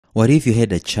What if you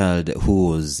had a child who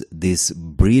was this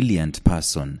brilliant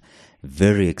person,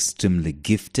 very extremely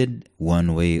gifted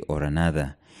one way or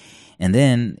another, and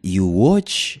then you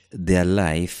watch their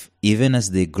life, even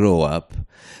as they grow up,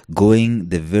 going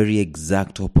the very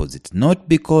exact opposite. Not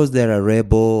because they're a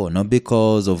rebel, not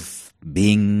because of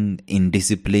being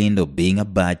indisciplined or being a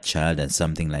bad child and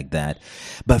something like that,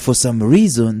 but for some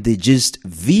reason they just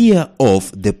veer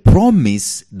off the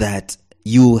promise that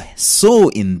you saw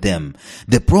in them,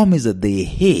 the promise that they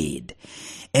had.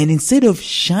 And instead of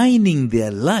shining their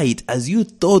light as you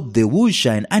thought they would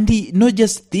shine, and not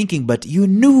just thinking, but you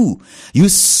knew, you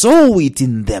saw it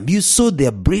in them, you saw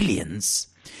their brilliance.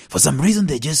 For some reason,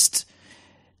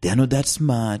 they're not that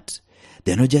smart.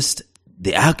 They're not just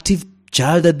the active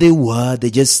child that they were.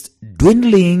 They're just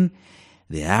dwindling.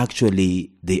 They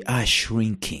are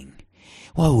shrinking.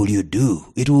 What will you do?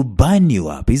 It will burn you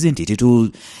up, isn't it? It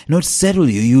will not settle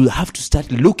you. You'll have to start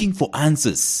looking for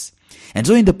answers. And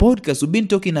so in the podcast, we've been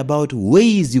talking about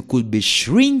ways you could be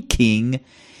shrinking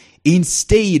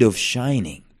instead of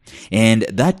shining. And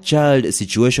that child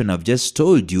situation I've just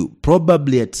told you,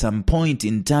 probably at some point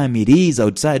in time, it is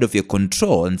outside of your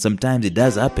control. And sometimes it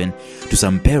does happen to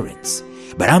some parents.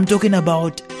 But I'm talking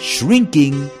about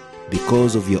shrinking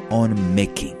because of your own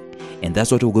making. And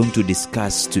that's what we're going to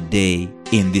discuss today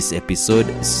in this episode.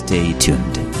 Stay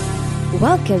tuned.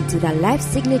 Welcome to the Life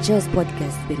Signatures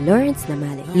podcast with Lawrence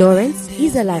Namale. Lawrence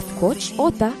is a life coach,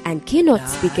 author, and keynote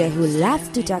speaker who loves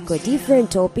to tackle different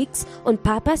topics on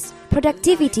purpose,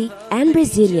 productivity, and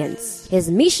resilience. His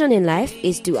mission in life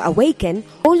is to awaken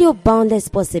all your boundless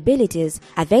possibilities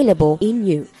available in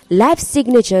you. Life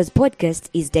Signatures podcast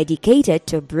is dedicated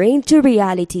to bring to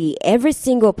reality every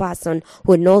single person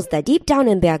who knows that deep down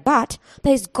in their gut,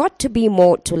 there's got to be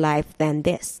more to life than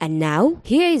this. And now,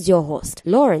 here is your host,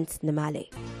 Lawrence Namale.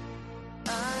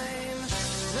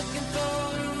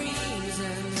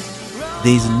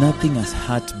 There is nothing as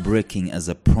heartbreaking as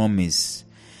a promise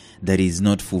that is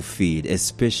not fulfilled,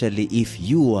 especially if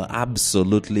you are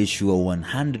absolutely sure,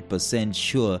 100%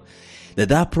 sure that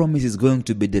that promise is going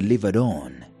to be delivered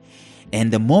on.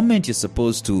 And the moment you're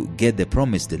supposed to get the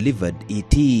promise delivered,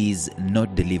 it is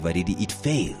not delivered. It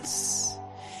fails.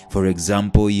 For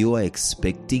example, you are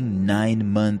expecting 9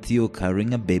 months, you're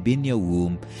carrying a baby in your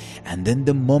womb, and then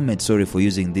the moment, sorry for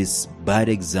using this bad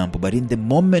example, but in the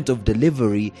moment of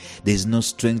delivery, there's no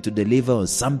strength to deliver or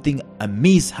something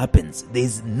amiss happens.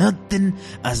 There's nothing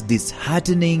as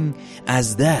disheartening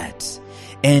as that.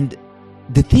 And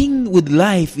the thing with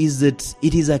life is that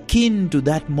it is akin to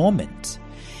that moment.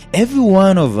 Every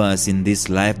one of us in this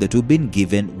life that we've been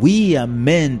given, we are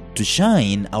meant to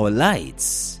shine our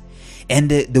lights. And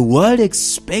the world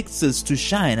expects us to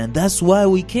shine, and that's why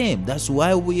we came. That's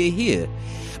why we are here.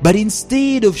 But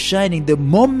instead of shining, the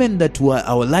moment that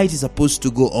our light is supposed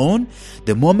to go on,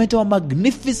 the moment our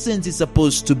magnificence is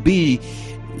supposed to be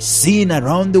seen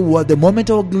around the world, the moment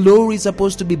our glory is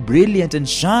supposed to be brilliant and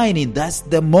shining, that's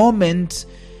the moment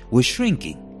we're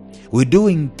shrinking. We're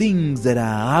doing things that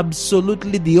are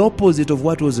absolutely the opposite of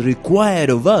what was required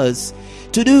of us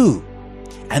to do.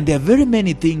 And there are very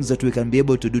many things that we can be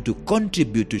able to do to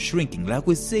contribute to shrinking. Like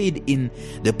we said in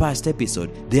the past episode,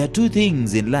 there are two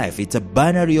things in life. It's a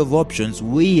binary of options.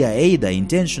 We are either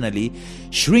intentionally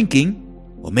shrinking,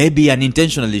 or maybe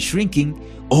unintentionally shrinking,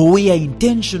 or we are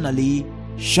intentionally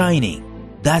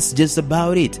shining. That's just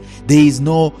about it. There is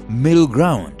no middle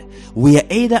ground. We are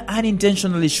either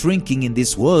unintentionally shrinking in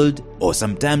this world, or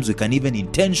sometimes we can even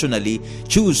intentionally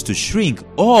choose to shrink,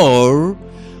 or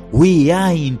we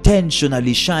are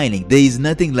intentionally shining. There is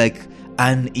nothing like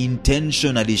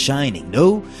unintentionally shining.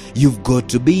 No, you've got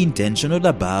to be intentional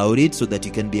about it so that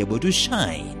you can be able to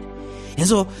shine. And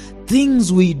so,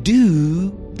 things we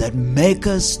do that make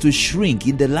us to shrink.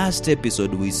 In the last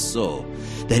episode, we saw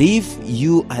that if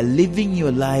you are living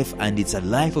your life and it's a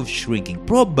life of shrinking,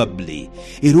 probably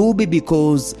it will be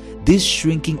because this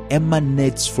shrinking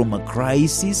emanates from a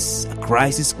crisis. A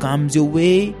crisis comes your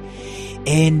way,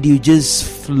 and you just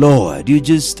floored, you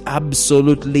just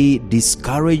absolutely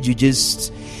discouraged,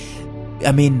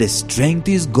 the strength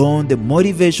is gone, the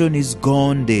motivation is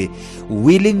gone, the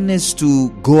willingness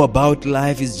to go about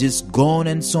life is just gone,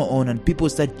 and so on, and people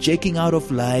start checking out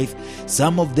of life.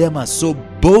 Some of them are so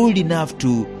bold enough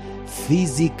to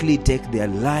physically take their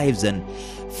lives and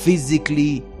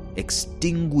physically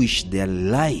extinguish their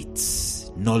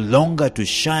lights, no longer to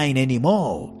shine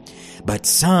anymore. But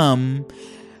some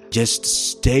just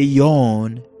stay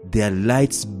on, their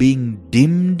lights being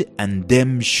dimmed and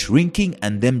them shrinking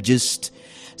and them just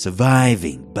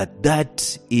surviving. But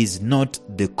that is not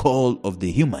the call of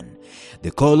the human.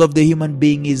 The call of the human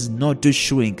being is not to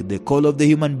shrink. The call of the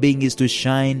human being is to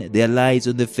shine their lights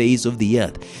on the face of the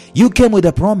earth. You came with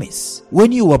a promise.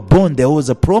 When you were born, there was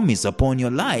a promise upon your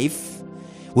life.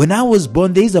 When I was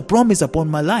born, there is a promise upon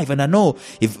my life. And I know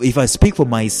if I speak for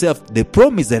myself, the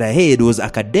promise that I had was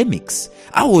academics.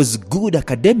 I was good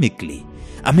academically.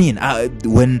 I mean,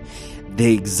 when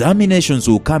the examinations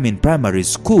will come in primary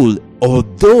school,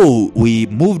 although we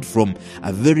moved from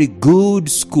a very good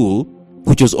school,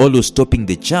 which was always topping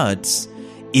the charts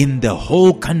in the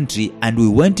whole country, and we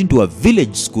went into a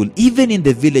village school, even in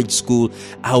the village school,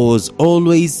 I was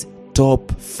always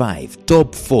top 5,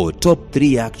 top 4, top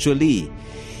 3 actually.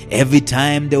 Every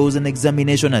time there was an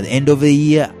examination at the end of the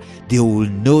year, they will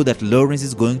know that Lawrence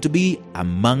is going to be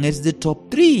amongst the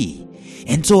top 3.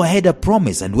 And so I had a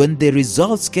promise, and when the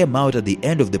results came out at the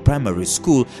end of the primary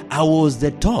school, I was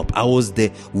the top. I was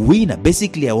the winner.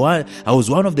 Basically, I was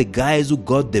one of the guys who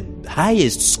got the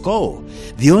highest score.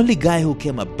 The only guy who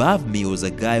came above me was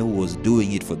a guy who was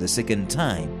doing it for the second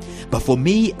time. But for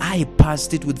me, I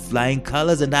passed it with flying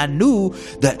colors, and I knew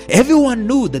that everyone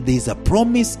knew that there is a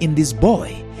promise in this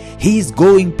boy. He's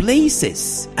going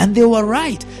places. And they were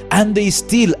right. And they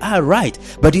still are right.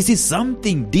 But you see,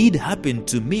 something did happen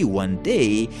to me one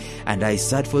day. And I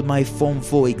sat for my Form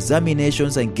 4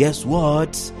 examinations. And guess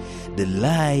what? The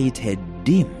light had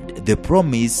dimmed. The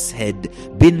promise had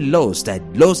been lost.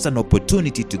 I'd lost an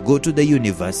opportunity to go to the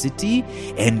university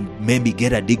and maybe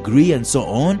get a degree and so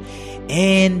on.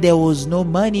 And there was no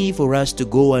money for us to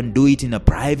go and do it in a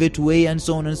private way and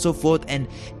so on and so forth. And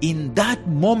in that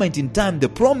moment in time, the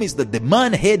promise that the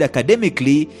man had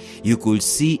academically, you could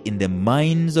see in the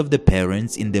minds of the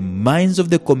parents, in the minds of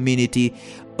the community,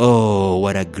 oh,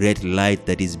 what a great light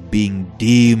that is being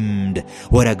dimmed.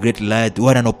 What a great light.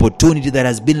 What an opportunity that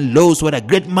has been lost. What a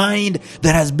great mind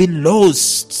that has been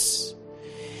lost.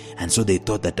 And so they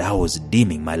thought that I was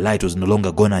dimming. My light was no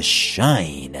longer gonna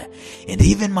shine. And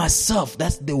even myself,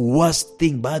 that's the worst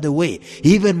thing, by the way.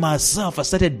 Even myself, I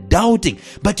started doubting.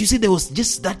 But you see, there was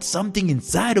just that something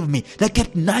inside of me that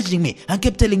kept nudging me and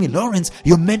kept telling me, Lawrence,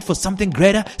 you're meant for something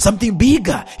greater, something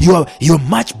bigger. You're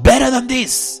much better than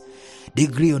this.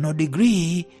 Degree or no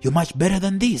degree, you're much better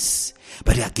than this.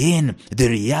 But again, the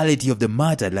reality of the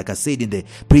matter, like I said in the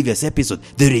previous episode,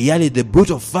 the reality, the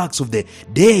brutal facts of the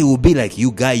day will be like,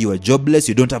 you guy, you are jobless,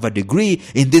 you don't have a degree.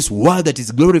 In this world that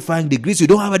is glorifying degrees, you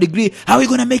don't have a degree. How are you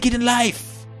going to make it in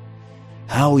life?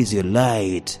 How is your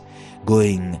light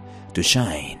going to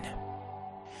shine?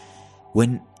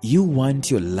 When you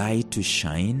want your light to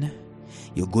shine,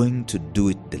 you're going to do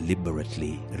it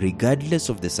deliberately, regardless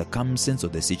of the circumstance or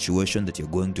the situation that you're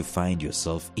going to find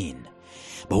yourself in.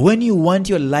 But when you want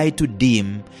your light to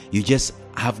dim, you just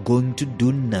have going to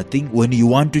do nothing. When you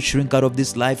want to shrink out of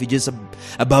this life, you just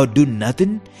about do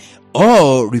nothing.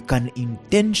 Or you can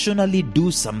intentionally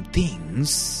do some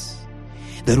things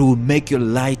that will make your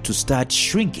light to start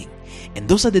shrinking. And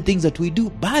those are the things that we do,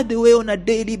 by the way, on a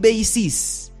daily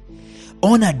basis.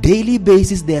 On a daily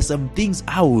basis, there are some things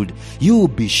you will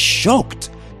be shocked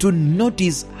to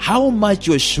notice how much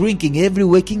you're shrinking every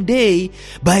waking day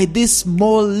by these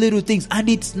small little things. And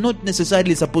it's not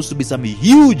necessarily supposed to be some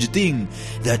huge thing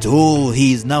that, oh,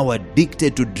 he is now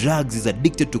addicted to drugs, he's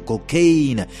addicted to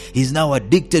cocaine, he's now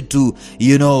addicted to,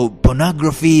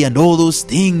 pornography and all those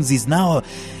things. It's not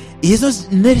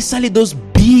necessarily those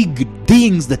big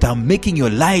things that are making your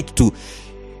light to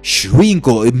shrink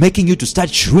or making you to start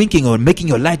shrinking or making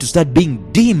your light to start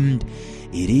being dimmed.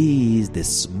 It is the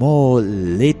small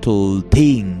little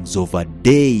things of a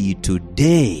day to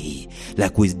day,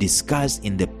 like we discussed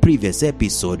in the previous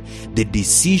episode, the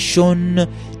decision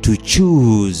to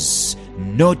choose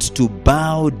not to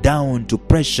bow down to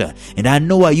pressure. And I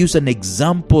know I use an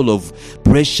example of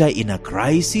pressure in a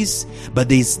crisis, but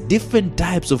there's different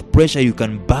types of pressure you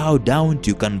can bow down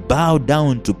to. You can bow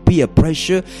down to peer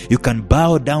pressure. You can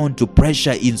bow down to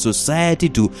pressure in society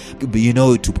to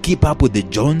keep up with the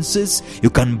Joneses. You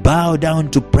can bow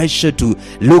down to pressure to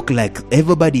look like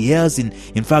everybody else. In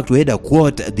fact, we had a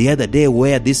quote the other day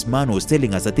where this man was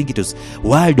telling us, I think it was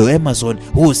Waldo Emerson,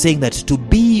 who was saying that to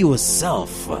be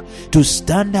yourself, to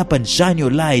stand up and shine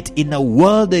your light in a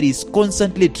world that is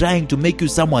constantly trying to make you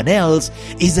someone else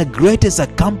is the greatest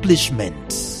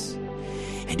accomplishment.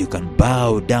 And you can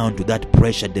bow down to that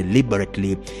pressure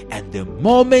deliberately. And the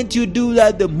moment you do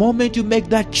that, the moment you make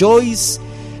that choice,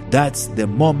 that's the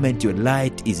moment your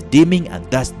light is dimming, and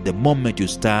that's the moment you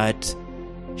start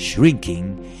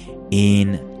shrinking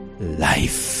in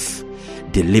life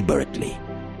deliberately.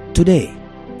 Today,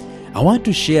 I want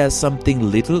to share something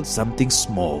little, something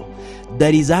small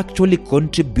that is actually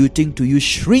contributing to you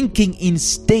shrinking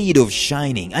instead of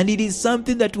shining. And it is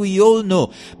something that we all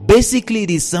know. Basically,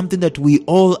 it is something that we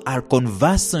all are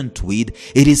conversant with.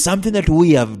 It is something that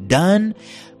we have done.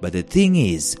 But the thing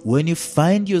is, when you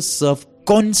find yourself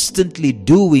constantly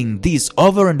doing this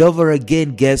over and over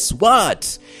again, guess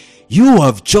what? You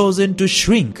have chosen to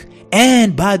shrink.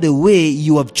 And by the way,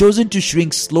 you have chosen to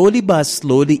shrink slowly but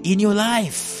slowly in your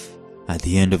life. At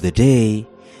the end of the day,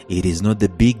 it is not the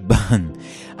Big Bang.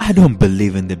 I don't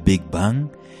believe in the Big Bang.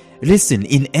 Listen,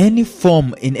 in any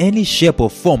form, in any shape or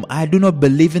form, I do not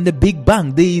believe in the Big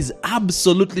Bang. There is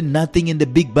absolutely nothing in the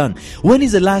Big Bang. When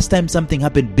is the last time something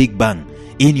happened Big Bang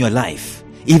in your life?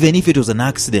 Even if it was an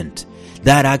accident.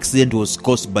 That accident was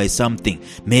caused by something.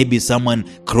 Maybe someone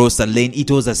crossed a lane. It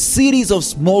was a series of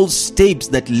small steps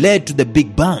that led to the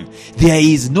Big Bang. There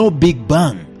is no Big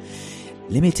Bang.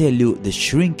 Let me tell you, the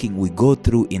shrinking we go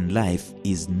through in life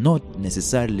is not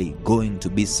necessarily going to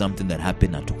be something that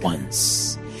happened at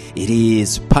once. It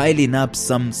is piling up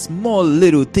some small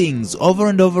little things over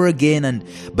and over again, and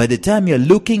by the time you're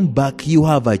looking back, you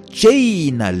have a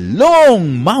chain, a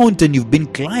long mountain you've been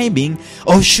climbing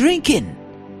of shrinking.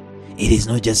 It is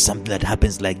not just something that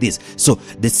happens like this. So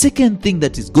the second thing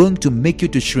that is going to make you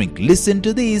to shrink, listen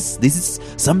to this. This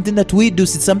is something that we do.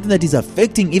 It's something that is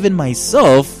affecting even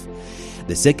myself.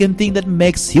 The second thing that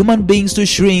makes human beings to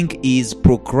shrink is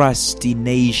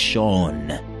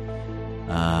procrastination.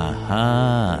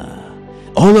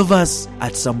 All of us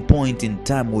at some point in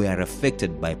time we are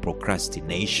affected by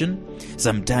procrastination.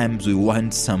 Sometimes we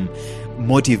want some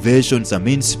motivation, some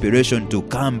inspiration to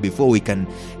come before we can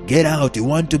get out. We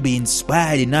want to be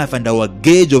inspired enough, and our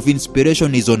gauge of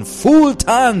inspiration is on full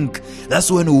tank.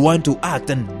 That's when we want to act,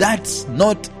 and that's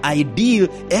not ideal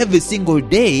every single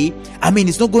day. I mean,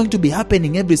 it's not going to be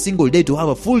happening every single day to have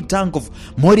a full tank of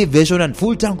motivation and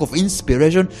full tank of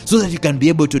inspiration so that you can be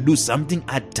able to do something.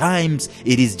 At times,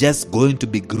 it is just going to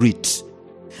be grit.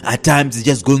 At times, it's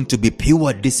just going to be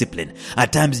pure discipline.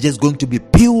 At times, it's just going to be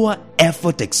pure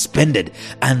effort expended.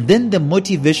 And then the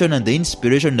motivation and the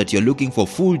inspiration that you're looking for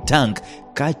full tank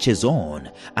catches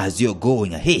on as you're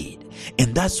going ahead.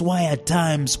 And that's why at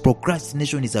times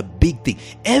procrastination is a big thing.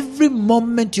 Every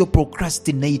moment you're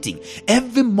procrastinating,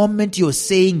 every moment you're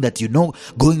saying that you're not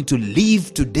going to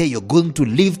leave today, you're going to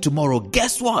leave tomorrow,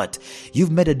 guess what?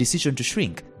 You've made a decision to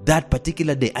shrink that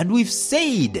particular day. And we've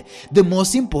said the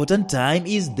most important time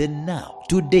is the now,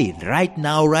 today, right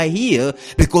now, right here,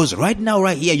 because right now,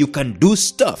 right here, you can do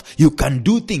stuff, you can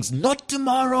do things, not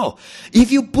tomorrow.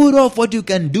 If you put off what you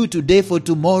can do today for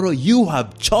tomorrow, you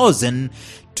have chosen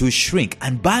to shrink.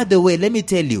 And by the way, let me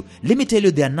tell you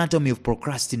the anatomy of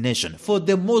procrastination. For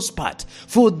the most part,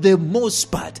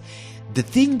 the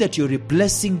thing that you're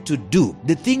replacing to do,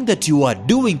 the thing that you are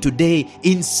doing today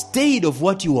instead of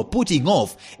what you are putting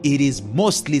off, it is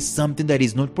mostly something that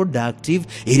is not productive.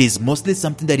 It is mostly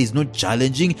something that is not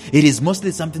challenging. It is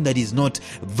mostly something that is not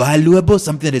valuable,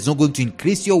 something that is not going to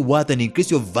increase your worth and increase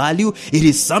your value. It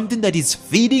is something that is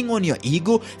feeding on your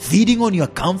ego, feeding on your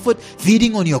comfort,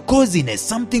 feeding on your coziness,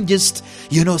 something just,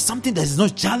 something that is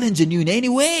not challenging you in any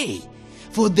way.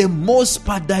 For the most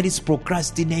part, that is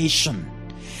procrastination.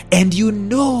 And you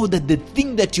know that the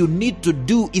thing that you need to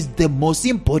do is the most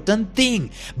important thing.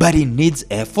 But it needs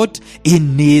effort. It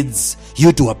needs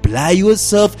you to apply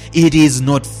yourself. It is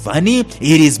not funny. It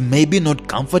is maybe not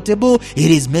comfortable.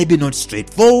 It is maybe not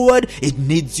straightforward. It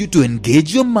needs you to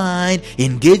engage your mind,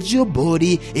 engage your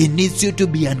body. It needs you to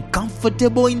be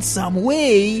uncomfortable in some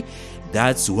way.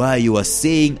 That's why you are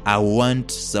saying, I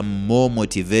want some more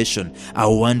motivation. I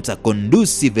want a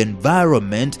conducive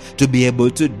environment to be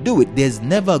able to do it. There's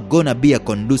never gonna be a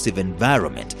conducive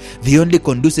environment. The only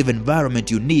conducive environment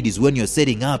you need is when you're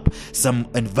setting up some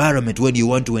environment when you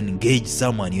want to engage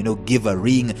someone, give a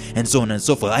ring and so on and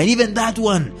so forth. And even that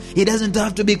one, it doesn't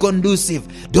have to be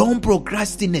conducive. Don't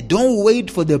procrastinate. Don't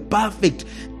wait for the perfect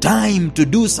time to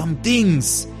do some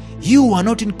things. You are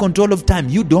not in control of time.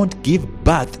 You don't give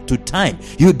birth to time.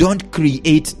 You don't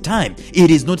create time.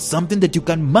 It is not something that you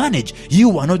can manage.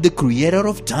 You are not the creator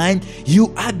of time.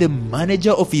 You are the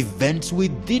manager of events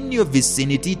within your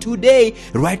vicinity today,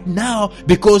 right now,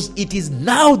 because it is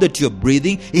now that you're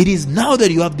breathing. It is now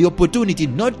that you have the opportunity,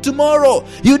 not tomorrow.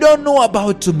 You don't know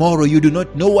about tomorrow. You do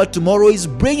not know what tomorrow is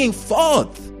bringing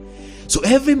forth. So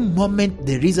every moment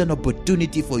there is an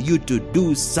opportunity for you to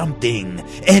do something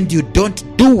and you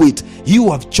don't do it, you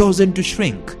have chosen to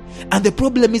shrink. And the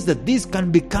problem is that this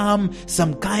can become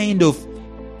some kind of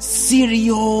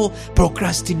serial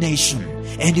procrastination,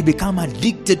 and you become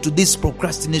addicted to this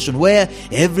procrastination where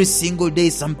every single day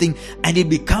something, and it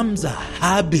becomes a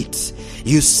habit.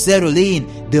 You settle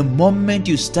in. The moment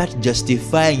you start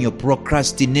justifying your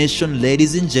procrastination,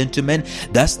 ladies and gentlemen,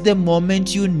 that's the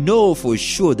moment you know for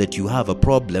sure that you have a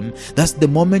problem. That's the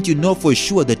moment you know for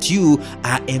sure that you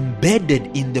are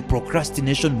embedded in the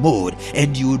procrastination mode,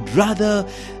 and you'd rather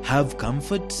have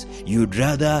comfort, you'd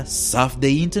rather surf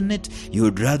the internet,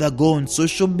 you'd rather go on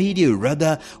social media, you'd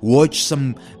rather watch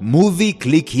some movie,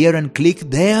 click here and click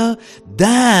there,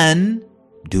 than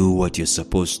do what you're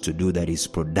supposed to do that is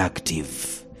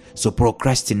productive. So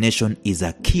procrastination is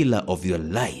a killer of your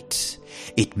light.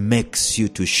 It makes you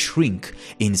to shrink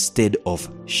instead of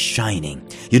shining.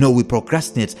 We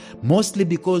procrastinate mostly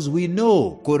because we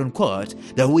know, quote unquote,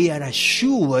 that we are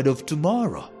assured of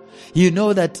tomorrow.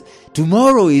 That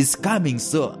tomorrow is coming,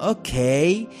 so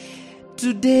okay,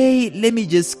 today let me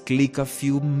just click a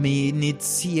few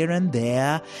minutes here and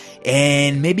there,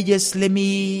 and maybe just let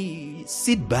me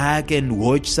sit back and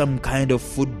watch some kind of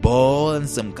football and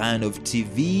some kind of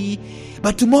TV.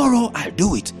 But tomorrow I'll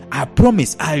do it. I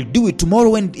promise I'll do it.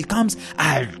 Tomorrow when it comes,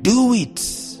 I'll do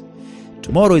it.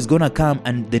 Tomorrow is gonna come,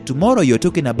 and the tomorrow you're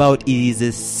talking about is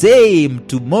the same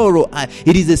tomorrow.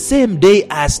 It is the same day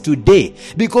as today,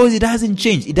 because it hasn't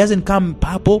changed. It doesn't come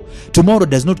purple. Tomorrow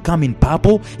does not come in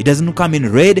purple. It doesn't come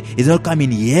in red. It does not come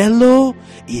in yellow.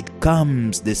 It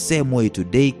comes the same way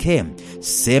today came.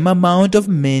 Same amount of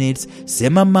minutes,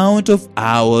 same amount of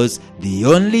hours. The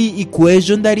only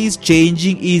equation that is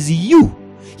changing is you.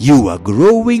 You are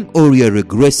growing or you are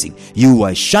regressing. You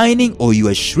are shining or you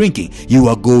are shrinking. You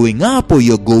are going up or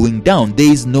you are going down.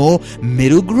 There is no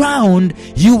middle ground.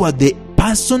 You are the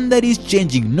person that is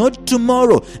changing, not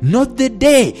tomorrow, not the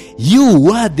day. You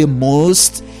are the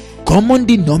most common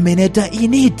denominator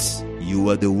in it. You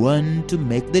are the one to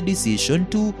make the decision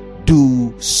to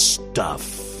do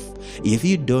stuff. If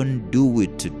you don't do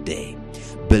it today,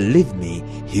 believe me,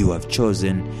 you have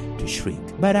chosen to shrink.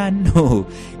 But I know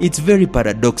it's very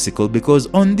paradoxical, because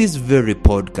on this very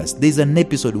podcast, there's an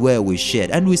episode where we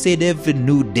shared and we said every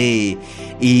new day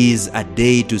is a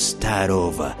day to start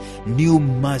over. New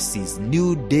mercies,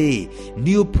 new day,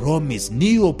 new promise,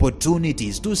 new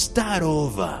opportunities to start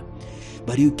over.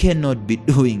 But you cannot be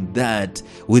doing that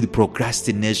with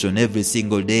procrastination. Every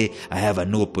single day I have a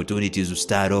new opportunity to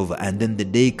start over, and then the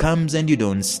day comes and you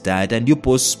don't start, and you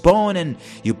postpone and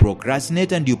you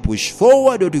procrastinate and you push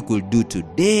forward what you could do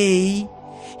today.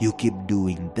 You keep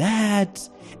doing that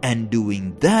and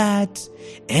doing that.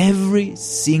 Every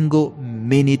single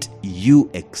minute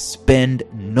you expend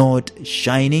not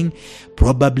shining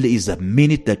probably is a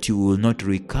minute that you will not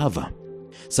recover.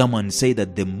 Someone say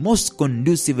that the most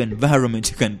conducive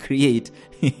environment you can create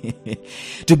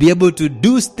to be able to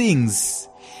do things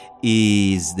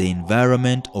is the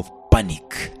environment of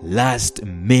panic. Last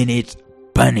minute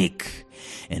panic.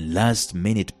 And last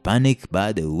minute panic,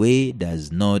 by the way,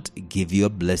 does not give you a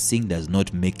blessing, does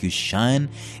not make you shine.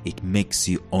 It makes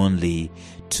you only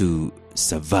to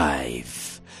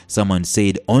survive. Someone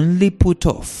said, only put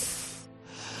off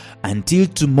until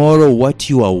tomorrow what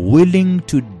you are willing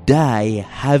to die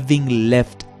having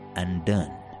left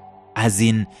undone. As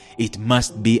in, it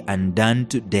must be undone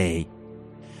today.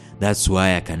 That's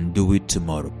why I can do it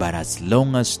tomorrow. But as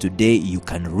long as today you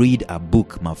can read a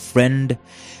book, my friend,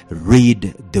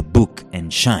 read the book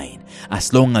and shine.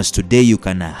 As long as today you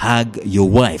can hug your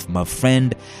wife, my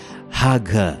friend, hug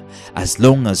her. As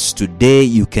long as today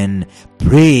you can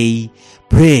pray.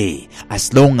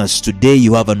 As long as today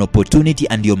you have an opportunity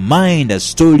and your mind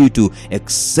has told you to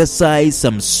exercise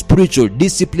some spiritual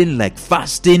discipline like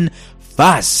fasting,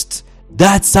 fast.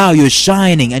 That's how you're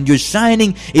shining. And your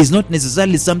shining is not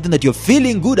necessarily something that you're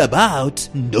feeling good about.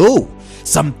 No.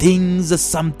 Some things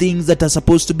that are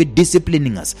supposed to be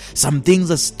disciplining us. Some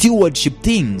things are stewardship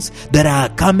things that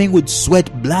are coming with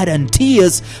sweat, blood, and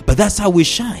tears. But that's how we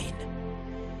shine.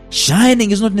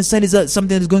 Shining is not necessarily something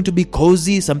that is going to be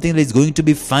cozy, something that is going to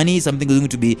be funny, something that is going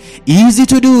to be easy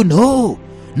to do. No,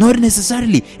 not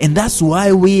necessarily. And that's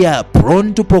why we are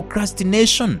prone to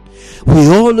procrastination.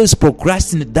 We always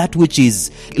procrastinate that which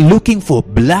is looking for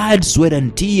blood, sweat,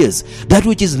 and tears, that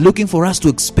which is looking for us to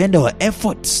expend our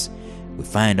efforts. We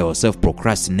find ourselves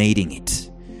procrastinating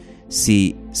it.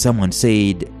 See, someone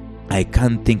said, I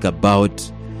can't think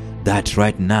about that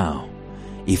right now.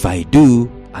 If I do,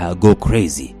 I'll go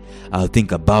crazy. I'll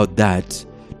think about that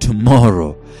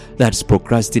tomorrow. That's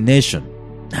procrastination.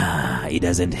 It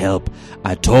doesn't help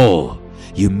at all.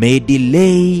 You may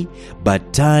delay,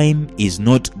 but time is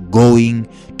not going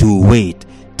to wait.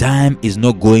 Time is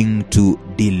not going to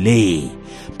delay.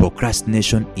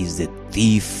 Procrastination is the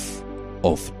thief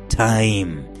of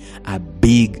time, a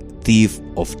big thief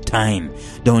of time.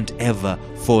 Don't ever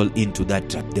fall into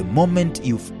that trap.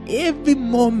 Every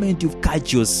moment you've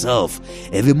catch yourself,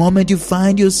 every moment you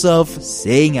find yourself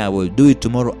saying, I will do it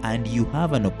tomorrow, and you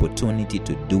have an opportunity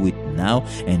to do it now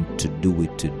and to do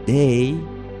it today,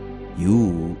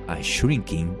 you are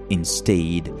shrinking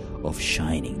instead of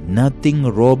shining. Nothing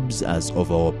robs us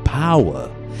of our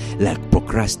power like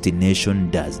procrastination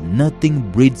does.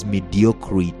 Nothing breeds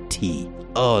mediocrity,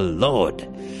 oh Lord,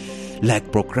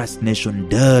 like procrastination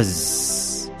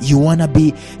does.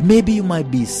 Maybe you might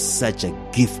be such a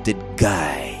gifted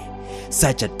guy,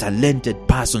 such a talented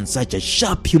person, such a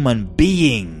sharp human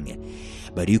being,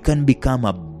 but you can become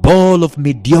a ball of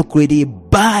mediocrity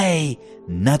by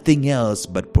nothing else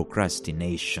but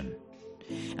procrastination.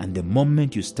 And the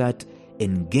moment you start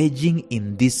engaging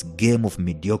in this game of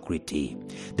mediocrity,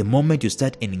 the moment you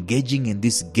start engaging in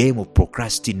this game of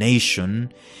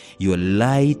procrastination, your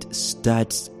light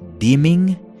starts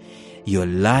dimming, your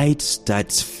light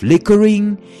starts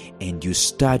flickering, and you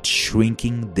start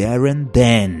shrinking there and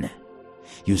then.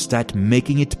 You start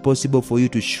making it possible for you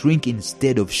to shrink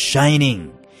instead of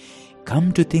shining.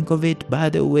 Come to think of it, by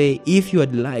the way, if your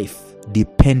life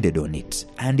depended on it,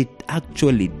 and it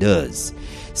actually does.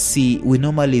 See, we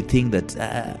normally think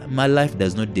that my life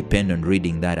does not depend on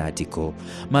reading that article.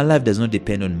 My life does not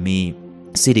depend on me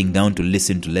sitting down to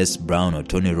listen to Les Brown or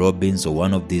Tony Robbins or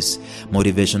one of these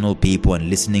motivational people and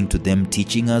listening to them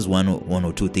teaching us one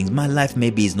or two things. My life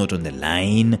maybe is not on the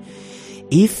line.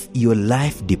 If your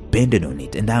life depended on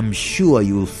it, and I'm sure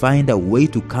you will find a way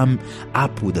to come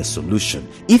up with a solution.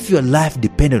 If your life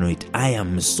depended on it, I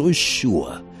am so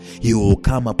sure you will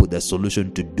come up with a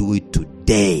solution to do it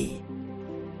today.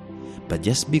 But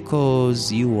just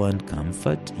because you want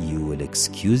comfort, you will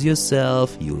excuse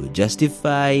yourself, you will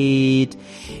justify it,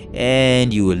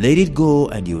 and you will let it go,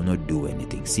 and you will not do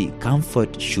anything. See,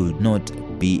 comfort should not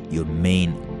be your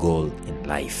main goal in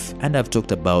life. And I've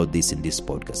talked about this in this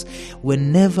podcast.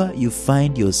 Whenever you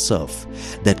find yourself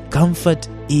that comfort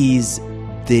is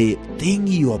the thing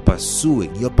you're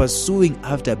pursuing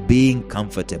after being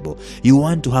comfortable, you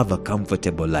want to have a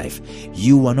comfortable life,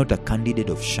 you are not a candidate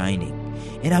of shining.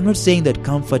 And I'm not saying that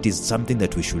comfort is something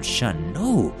that we should shun.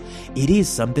 No, it is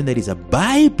something that is a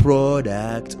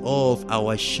byproduct of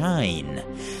our shine.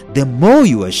 The more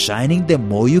you are shining, the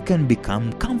more you can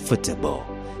become comfortable.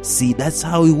 See, that's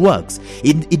how it works.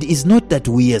 It is not that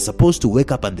we are supposed to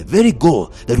wake up and the very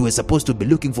goal that we're supposed to be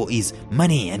looking for is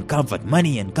money and comfort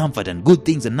and good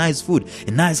things and nice food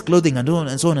and nice clothing and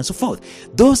so on and so forth.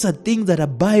 Those are things that are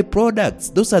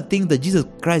byproducts. Those are things that Jesus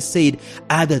Christ said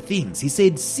are the things. He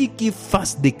said, seek ye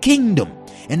first the kingdom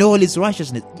and all its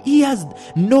righteousness. He has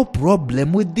no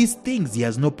problem with these things. He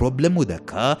has no problem with a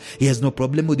car. He has no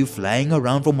problem with you flying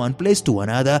around from one place to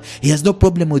another. He has no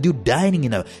problem with you dining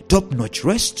in a top-notch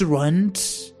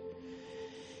restaurant.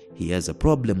 He has a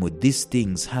problem with these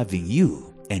things having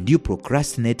you, and you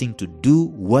procrastinating to do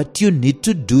what you need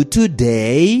to do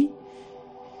today,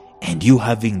 and you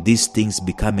having these things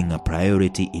becoming a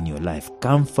priority in your life.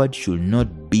 Comfort should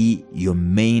not be your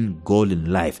main goal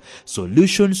in life.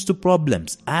 Solutions to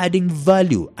problems, adding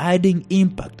value, adding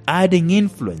impact, adding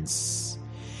influence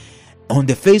on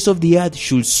the face of the earth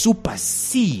should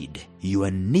supersede your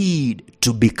need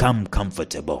to become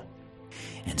comfortable.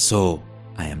 And so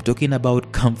I am talking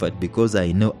about comfort because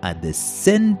I know at the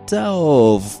center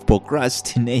of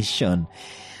procrastination,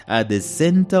 at the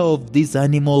center of this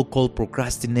animal called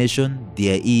procrastination,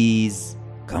 there is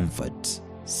comfort.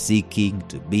 Seeking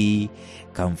to be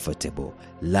comfortable,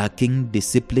 lacking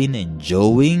discipline,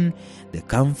 enjoying the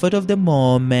comfort of the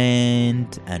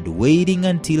moment, and waiting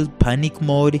until panic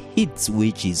mode hits,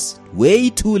 which is way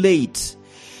too late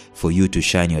for you to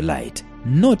shine your light.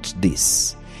 Note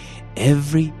this.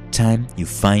 Every time you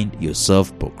find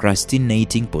yourself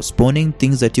procrastinating, postponing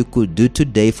things that you could do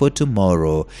today for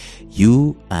tomorrow,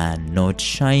 you are not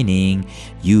shining,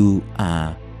 you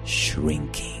are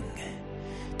shrinking.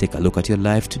 Take a look at your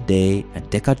life today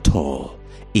and take a toll.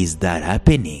 Is that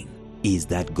happening? Is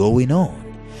that going on?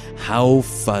 How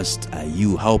fast are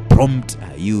you? How prompt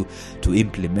are you to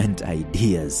implement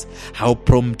ideas? How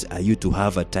prompt are you to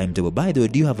have a timetable? By the way,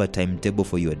 do you have a timetable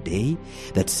for your day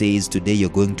that says today you're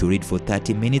going to read for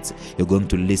 30 minutes, you're going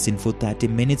to listen for 30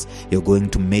 minutes, you're going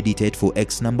to meditate for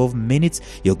X number of minutes,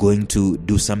 you're going to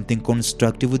do something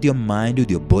constructive with your mind,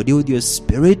 with your body, with your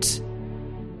spirit?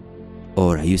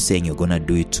 Or are you saying you're going to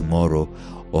do it tomorrow,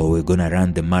 or we're going to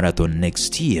run the marathon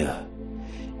next year?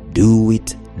 Do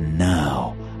it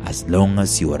now. As long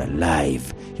as you are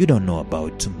alive, you don't know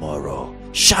about tomorrow.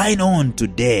 Shine on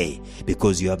today,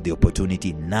 because you have the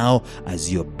opportunity now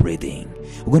as you're breathing.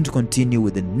 We're going to continue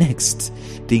with the next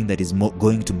thing that is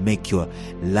going to make your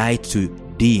light to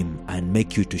dim and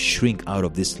make you to shrink out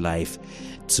of this life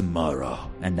tomorrow.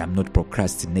 And I'm not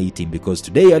procrastinating, because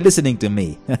today you're listening to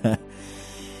me.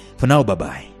 For now,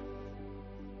 bye-bye.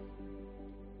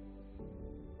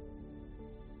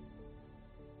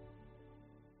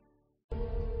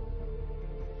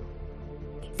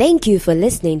 Thank you for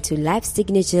listening to Life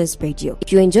Signatures Radio.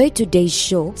 If you enjoyed today's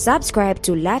show, subscribe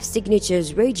to Life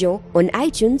Signatures Radio on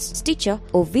iTunes, Stitcher,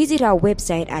 or visit our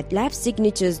website at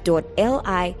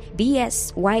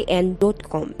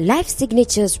lifesignatures.libsyn.com. Life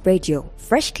Signatures Radio,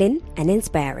 fresh, clean, and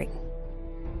inspiring.